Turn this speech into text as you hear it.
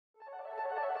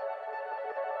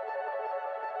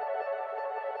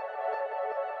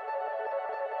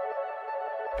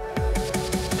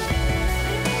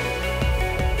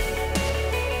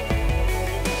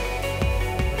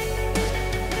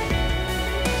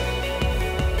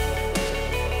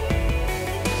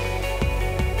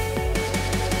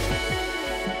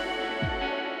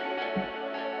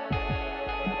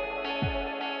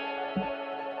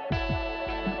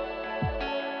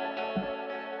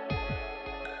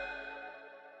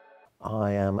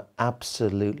I am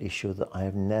absolutely sure that I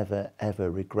have never ever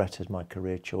regretted my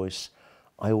career choice.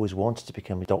 I always wanted to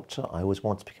become a doctor, I always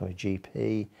wanted to become a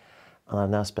GP, and I've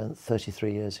now spent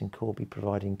 33 years in Corby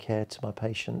providing care to my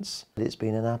patients. It's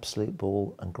been an absolute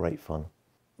ball and great fun.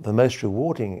 The most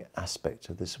rewarding aspect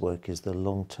of this work is the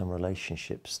long-term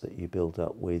relationships that you build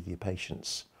up with your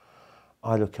patients.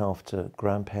 I look after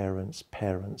grandparents,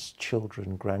 parents,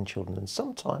 children, grandchildren, and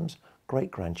sometimes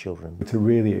great-grandchildren. It's a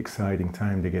really exciting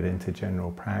time to get into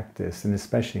general practice, and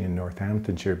especially in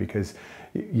Northamptonshire, because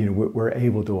we're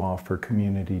able to offer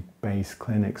community-based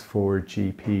clinics for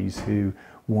GPs who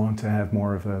want to have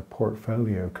more of a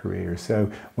portfolio career. So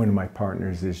one of my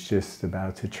partners is just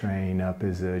about to train up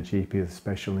as a GP with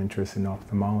special interest in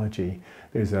ophthalmology.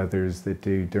 There's others that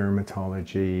do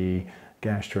dermatology,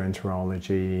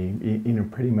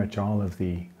 gastroenterology, pretty much all of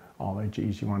the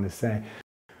ologies you want to say.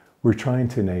 We're trying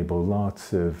to enable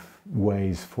lots of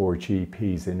ways for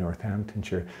GPs in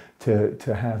Northamptonshire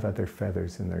to have other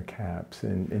feathers in their caps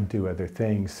and do other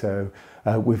things. So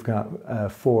we've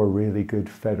got 4 really good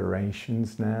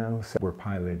federations now. So we're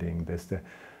piloting this to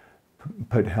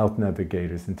put health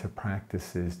navigators into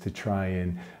practices to try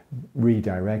and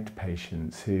redirect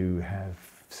patients who have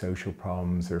social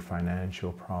problems or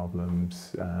financial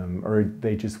problems, or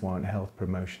they just want health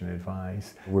promotion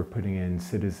advice. We're putting in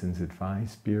citizens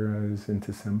advice bureaus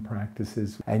into some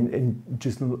practices and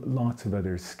just lots of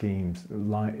other schemes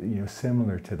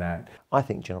similar to that. I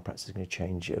think general practice is going to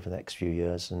change over the next few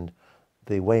years, and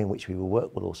the way in which we will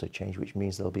work will also change, which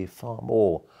means there'll be far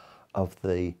more of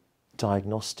the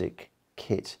diagnostic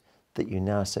kit that you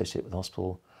now associate with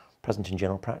hospital present in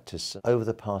general practice. Over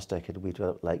the past decade, we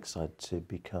developed Lakeside to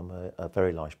become a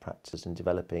very large practice in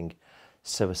developing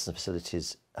services and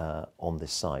facilities on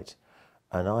this site.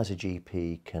 And I, as a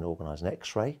GP, can organise an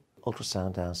X-ray,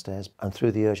 ultrasound downstairs, and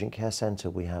through the urgent care centre,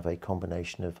 we have a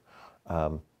combination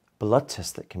of blood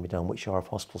tests that can be done, which are of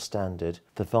hospital standard.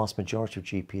 The vast majority of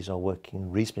GPs are working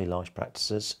in reasonably large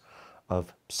practices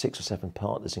of 6 or 7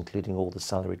 partners, including all the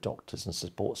salaried doctors and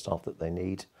support staff that they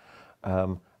need.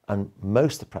 And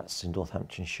most of the practices in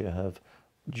Northamptonshire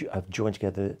have joined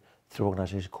together through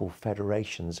organisations called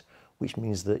federations, which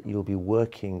means that you'll be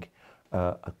working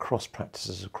across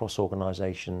practices, across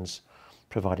organisations,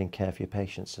 providing care for your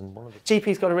patients. And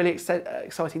GP's got a really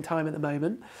exciting time at the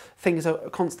moment. Things are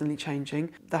constantly changing.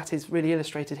 That is really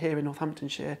illustrated here in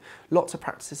Northamptonshire. Lots of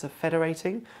practices are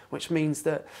federating, which means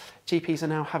that GPs are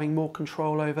now having more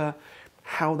control over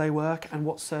how they work and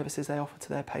what services they offer to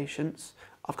their patients.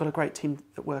 I've got a great team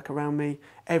that work around me.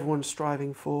 Everyone's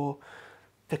striving for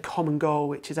the common goal,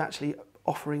 which is actually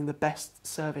offering the best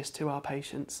service to our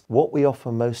patients. What we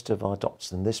offer most of our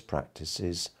doctors in this practice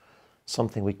is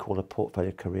something we call a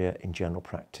portfolio career in general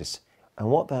practice. And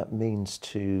what that means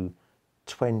to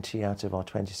 20 out of our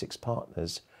 26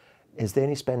 partners is they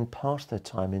only spend part of their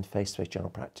time in face-to-face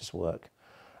general practice work.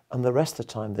 And the rest of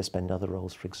the time they spend other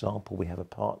roles. For example, we have a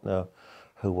partner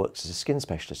who works as a skin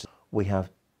specialist. We have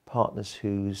partners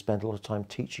who spend a lot of time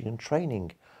teaching and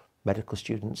training medical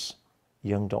students,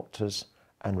 young doctors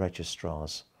and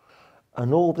registrars.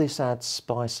 And all this adds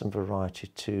spice and variety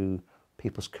to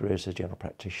people's careers as a general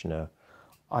practitioner.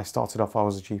 I started off, I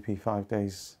was a GP 5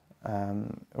 days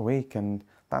a week, and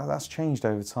that's changed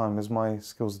over time as my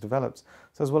skills developed.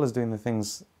 So as well as doing the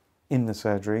things in the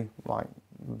surgery, like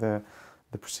the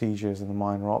procedures and the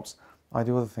minor ops, I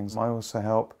do other things. I also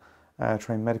help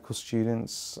train medical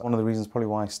students. One of the reasons probably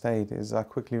why I stayed is I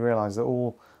quickly realised that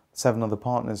all 7 other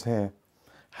partners here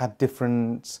had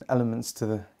different elements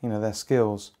to their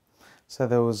skills. So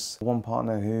there was one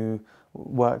partner who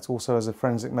worked also as a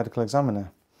forensic medical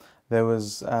examiner. There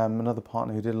was another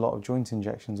partner who did a lot of joint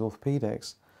injections,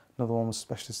 orthopaedics. Another one was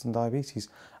specialist in diabetes.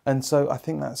 And so I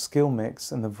think that skill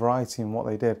mix and the variety in what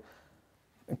they did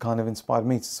kind of inspired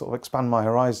me to sort of expand my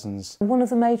horizons. One of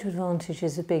the major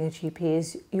advantages of being a GP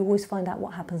is you always find out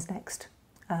what happens next.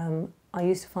 I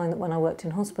used to find that when I worked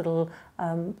in hospital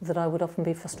that I would often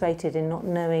be frustrated in not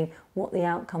knowing what the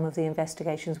outcome of the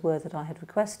investigations were that I had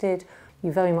requested.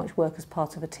 You very much work as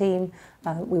part of a team.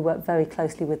 We work very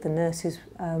closely with the nurses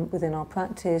within our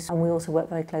practice, and we also work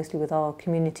very closely with our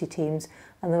community teams,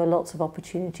 and there are lots of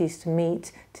opportunities to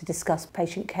meet, to discuss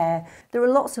patient care. There are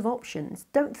lots of options.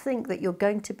 Don't think that you're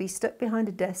going to be stuck behind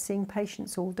a desk seeing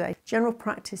patients all day. General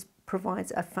practice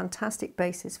provides a fantastic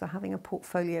basis for having a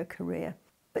portfolio career.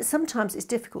 But sometimes it's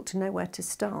difficult to know where to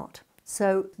start.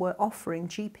 So we're offering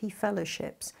GP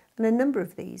fellowships, and a number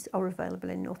of these are available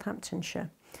in Northamptonshire.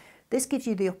 This gives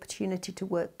you the opportunity to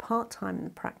work part-time in the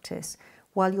practice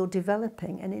while you're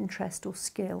developing an interest or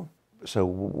skill. So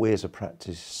we as a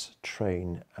practice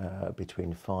train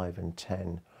between 5 and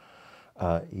 10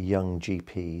 young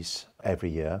GPs every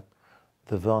year.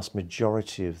 The vast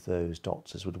majority of those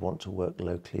doctors would want to work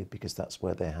locally because that's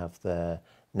where they have their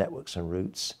networks and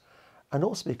roots, and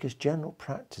also because general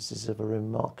practice is of a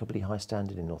remarkably high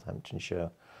standard in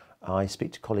Northamptonshire. I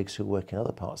speak to colleagues who work in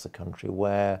other parts of the country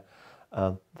where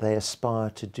they aspire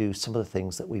to do some of the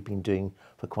things that we've been doing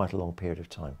for quite a long period of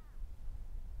time.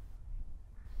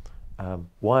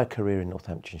 Why a career in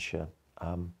Northamptonshire?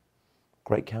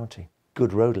 Great county.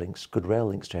 Good road links, good rail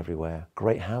links to everywhere,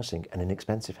 great housing and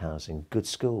inexpensive housing, good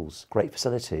schools, great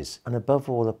facilities, and above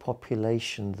all a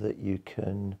population that you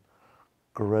can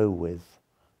grow with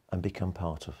and become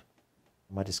part of.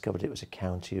 I discovered it was a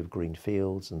county of green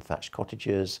fields and thatched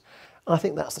cottages. And I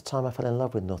think that's the time I fell in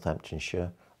love with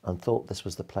Northamptonshire and thought this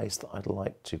was the place that I'd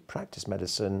like to practice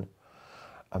medicine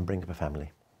and bring up a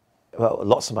family. Well,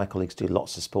 lots of my colleagues do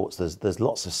lots of sports. There's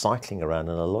lots of cycling around,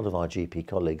 and a lot of our GP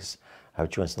colleagues have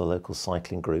joined the local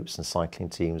cycling groups and cycling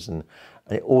teams, and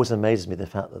it always amazes me the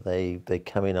fact that they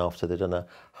come in after they've done a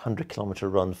 100-kilometre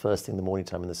run first thing in the morning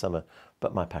time in the summer.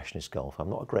 But my passion is golf. I'm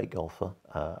not a great golfer.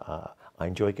 I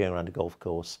enjoy going around a golf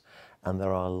course, and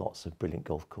there are lots of brilliant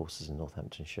golf courses in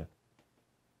Northamptonshire.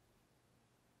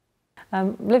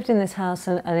 Lived in this house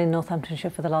and in Northamptonshire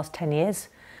for the last 10 years,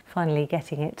 finally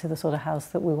getting it to the sort of house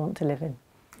that we want to live in.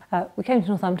 We came to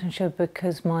Northamptonshire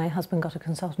because my husband got a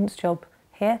consultant's job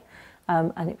here,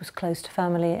 and it was close to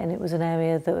family, and it was an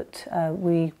area that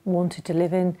we wanted to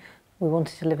live in. We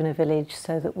wanted to live in a village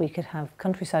so that we could have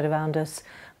countryside around us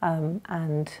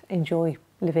and enjoy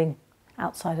living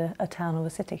outside a town or a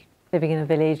city. Living in a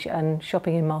village and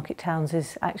shopping in market towns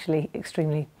is actually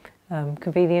extremely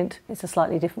convenient. It's a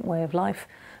slightly different way of life,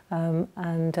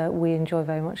 and we enjoy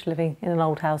very much living in an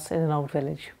old house in an old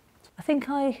village. I think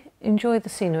I enjoy the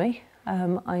scenery.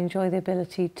 I enjoy the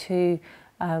ability to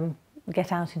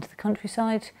get out into the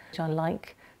countryside. I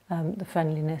like the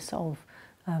friendliness of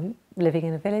living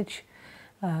in a village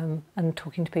and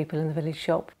talking to people in the village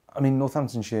shop. I mean,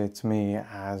 Northamptonshire to me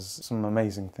has some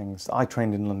amazing things. I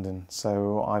trained in London,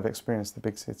 so I've experienced the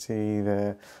big city,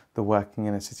 the working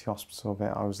in a city hospital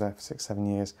bit. I was there for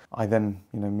 6-7 years. I then,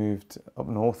 moved up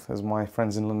north, as my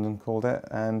friends in London called it,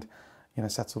 and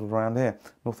settled around here.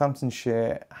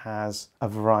 Northamptonshire has a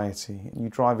variety. You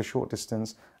drive a short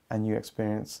distance and you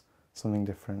experience something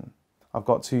different. I've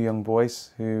got 2 young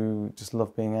boys who just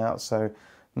love being out, so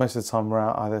most of the time we're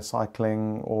out either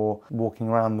cycling or walking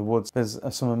around the woods. There's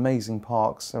some amazing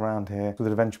parks around here with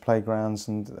adventure playgrounds,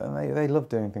 and they love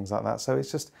doing things like that. So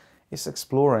it's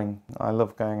exploring. I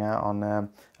love going out on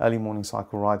early morning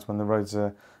cycle rides when the roads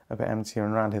are a bit emptier,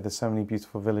 and around here there's so many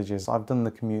beautiful villages. I've done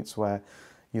the commutes where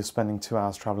you're spending 2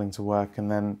 hours travelling to work and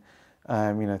then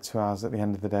 2 hours at the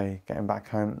end of the day getting back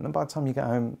home. And by the time you get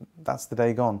home, that's the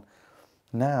day gone.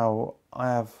 Now I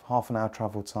have half an hour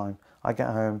travel time. I get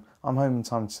home, I'm home in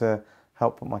time to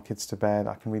help put my kids to bed,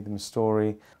 I can read them a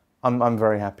story. I'm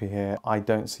very happy here. I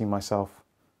don't see myself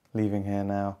leaving here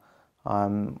now.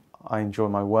 I enjoy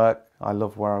my work, I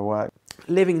love where I work.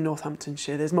 Living in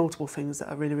Northamptonshire, there's multiple things that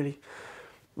are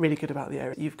really good about the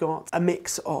area. You've got a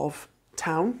mix of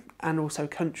town and also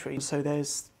country. So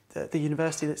there's the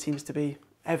university that seems to be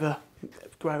ever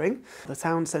growing. The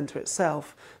town centre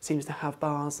itself seems to have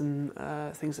bars and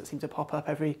things that seem to pop up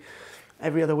every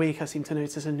other week. I seem to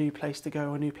notice a new place to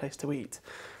go, a new place to eat.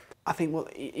 I think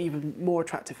what even more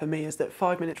attractive for me is that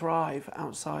 5-minute drive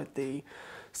outside the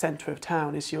centre of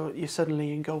town is you're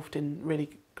suddenly engulfed in really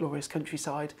glorious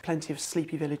countryside, plenty of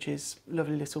sleepy villages,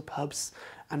 lovely little pubs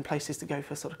and places to go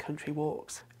for sort of country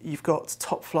walks. You've got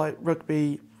top flight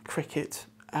rugby, cricket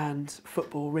and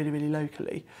football really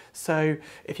locally. So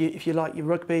if you like your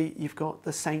rugby, you've got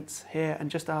the Saints here, and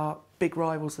just our big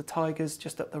rivals, the Tigers,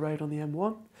 just up the road on the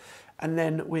M1. And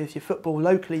then with your football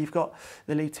locally, you've got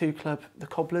the League Two club, the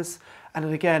Cobblers, and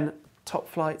then again, top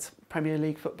flight Premier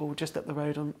League football just up the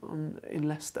road in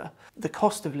Leicester. The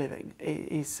cost of living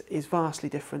is vastly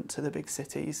different to the big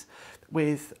cities,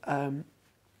 with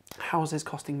houses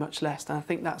costing much less. And I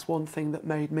think that's one thing that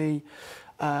made me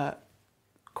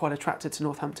quite attracted to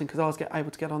Northampton, because I was able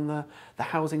to get on the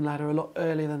housing ladder a lot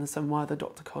earlier than some of my other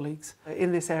doctor colleagues.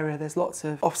 In this area there's lots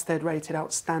of Ofsted rated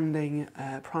outstanding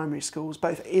primary schools,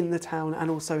 both in the town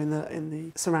and also in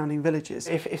the surrounding villages.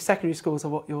 If secondary schools are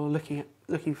what you're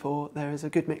looking for, there is a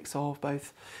good mix of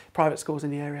both private schools in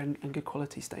the area and good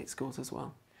quality state schools as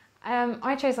well.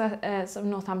 I chose sort of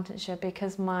Northamptonshire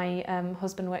because my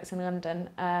husband works in London,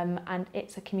 and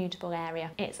it's a commutable area.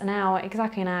 It's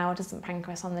exactly an hour, doesn't prank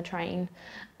us on the train.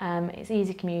 It's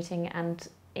easy commuting, and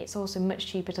it's also much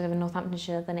cheaper to live in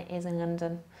Northamptonshire than it is in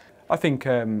London. I think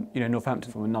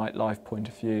Northampton from a nightlife point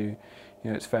of view You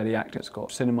know, it's fairly active. It's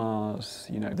got cinemas.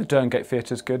 You know, the Derngate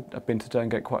Theatre's good. I've been to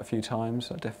Derngate quite a few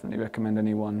times. I definitely recommend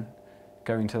anyone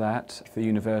going to that. The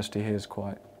university here is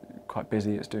quite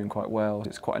busy. It's doing quite well.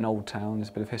 It's quite an old town. There's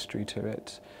a bit of history to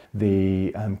it.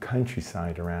 The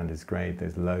countryside around is great.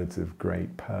 There's loads of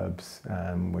great pubs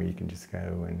where you can just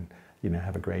go and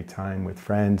have a great time with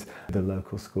friends. The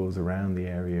local schools around the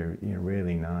area are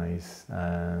really nice.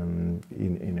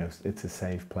 It's a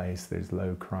safe place. There's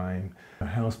low crime.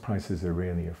 House prices are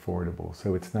really affordable,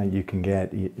 so it's not, you can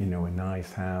get a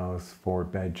nice house, 4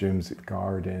 bedrooms, a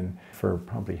garden for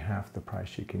probably half the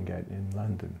price you can get in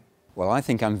London. Well, I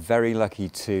think I'm very lucky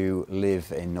to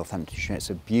live in Northamptonshire. It's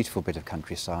a beautiful bit of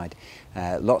countryside,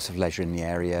 lots of leisure in the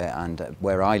area, and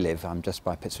where I live, I'm just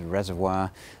by Pittsford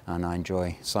Reservoir, and I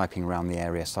enjoy cycling around the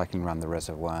area, cycling around the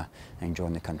reservoir, and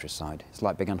enjoying the countryside. It's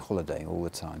like being on holiday all the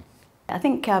time. I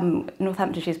think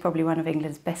Northamptonshire is probably one of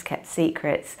England's best kept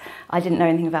secrets. I didn't know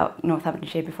anything about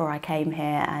Northamptonshire before I came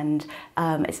here, and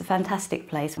it's a fantastic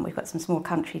place. And we've got some small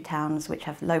country towns which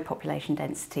have low population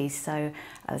densities, so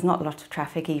there's not a lot of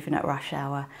traffic even at rush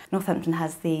hour. Northampton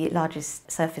has the largest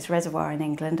surface reservoir in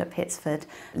England at Pittsford.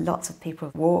 Lots of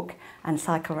people walk and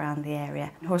cycle around the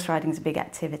area. Horse riding is a big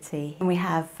activity. And we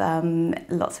have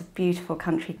lots of beautiful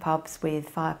country pubs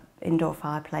with indoor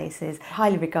fireplaces,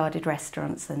 highly regarded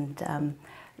restaurants and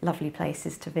lovely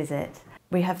places to visit.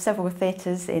 We have several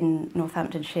theatres in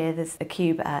Northamptonshire. There's the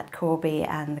Cube at Corby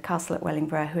and the Castle at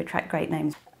Wellingborough, who attract great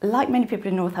names. Like many people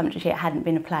in Northamptonshire, it hadn't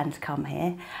been a plan to come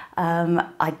here.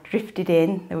 I drifted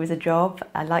in, there was a job,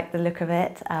 I liked the look of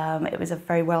it. It was a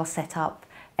very well set up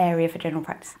area for general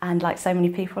practice. And like so many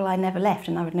people, I never left,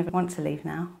 and I would never want to leave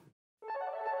now.